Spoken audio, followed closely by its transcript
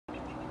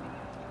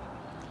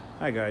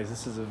Hi guys,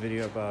 this is a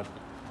video about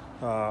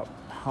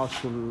how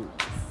to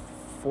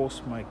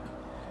force my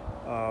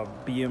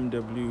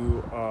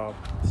BMW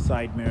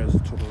side mirrors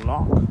to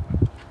lock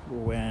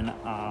when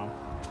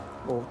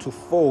or to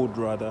fold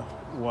rather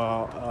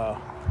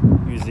while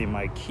using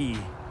my key.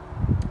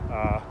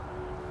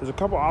 There's a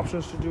couple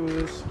options to do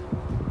this.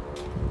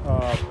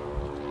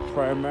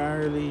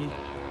 Primarily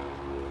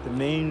the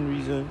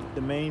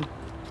main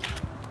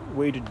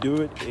way to do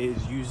it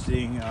is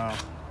using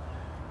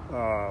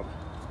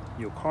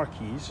your car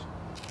keys.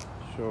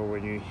 So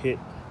when you hit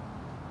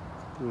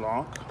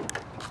lock,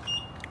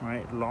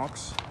 right,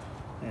 locks,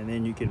 and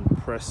then you can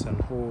press and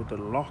hold the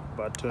lock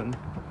button to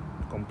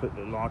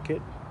completely lock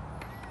it,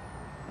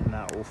 and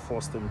that will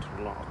force them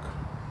to lock.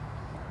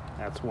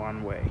 That's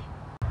one way.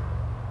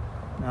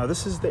 Now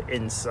this is the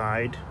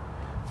inside.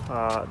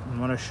 I'm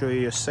going to show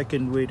you a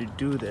second way to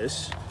do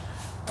this,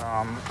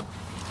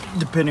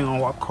 depending on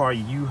what car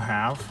you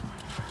have.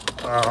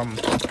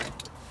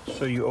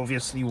 So you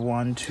obviously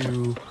want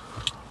to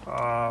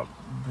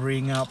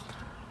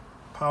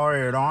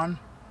power it on,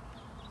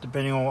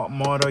 depending on what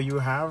model you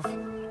have.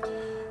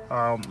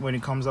 When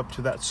it comes up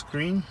to that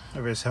screen,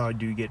 obviously how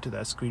do you get to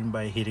that screen?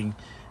 By hitting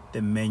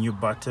the menu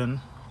button.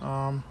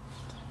 The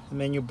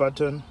menu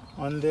button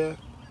on there,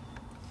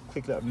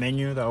 click that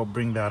menu, that will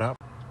bring that up.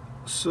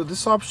 So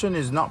this option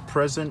is not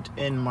present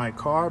in my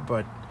car,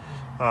 but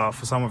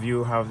for some of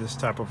you who have this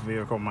type of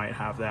vehicle might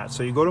have that.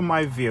 So you go to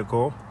my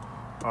vehicle,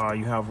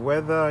 you have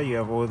weather, you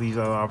have all these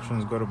other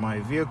options. Go to my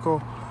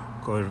vehicle,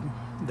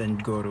 then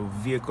go to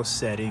vehicle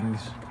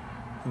settings,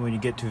 and when you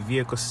get to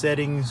vehicle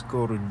settings,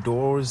 go to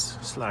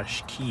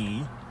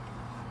doors/key.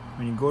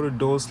 When you go to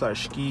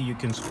doors/key, you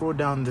can scroll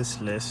down this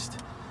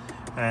list,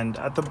 and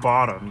at the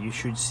bottom you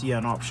should see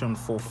an option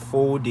for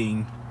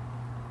folding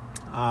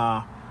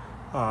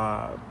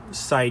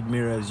side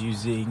mirrors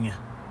using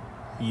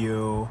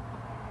your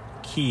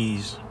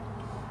keys,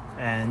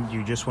 and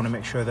you just want to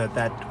make sure that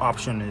that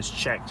option is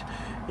checked.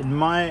 In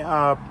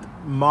my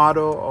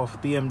model of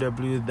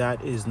BMW,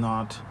 that is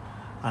not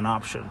an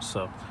option,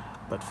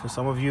 but for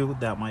some of you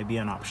that might be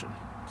an option.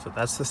 So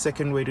that's the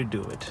second way to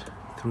do it,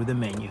 through the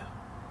menu.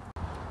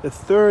 The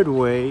third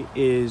way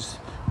is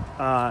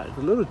a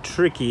little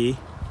tricky,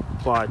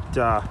 but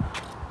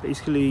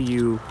basically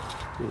you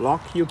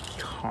lock your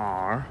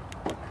car,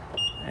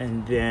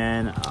 and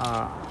then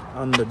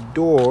on the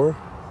door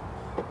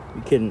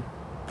you can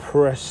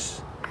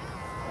press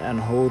and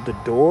hold the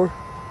door,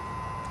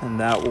 and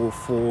that will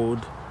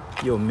fold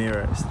your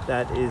mirrors.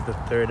 That is the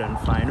third and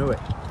final way.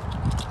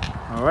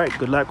 All right,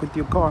 good luck with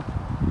your car.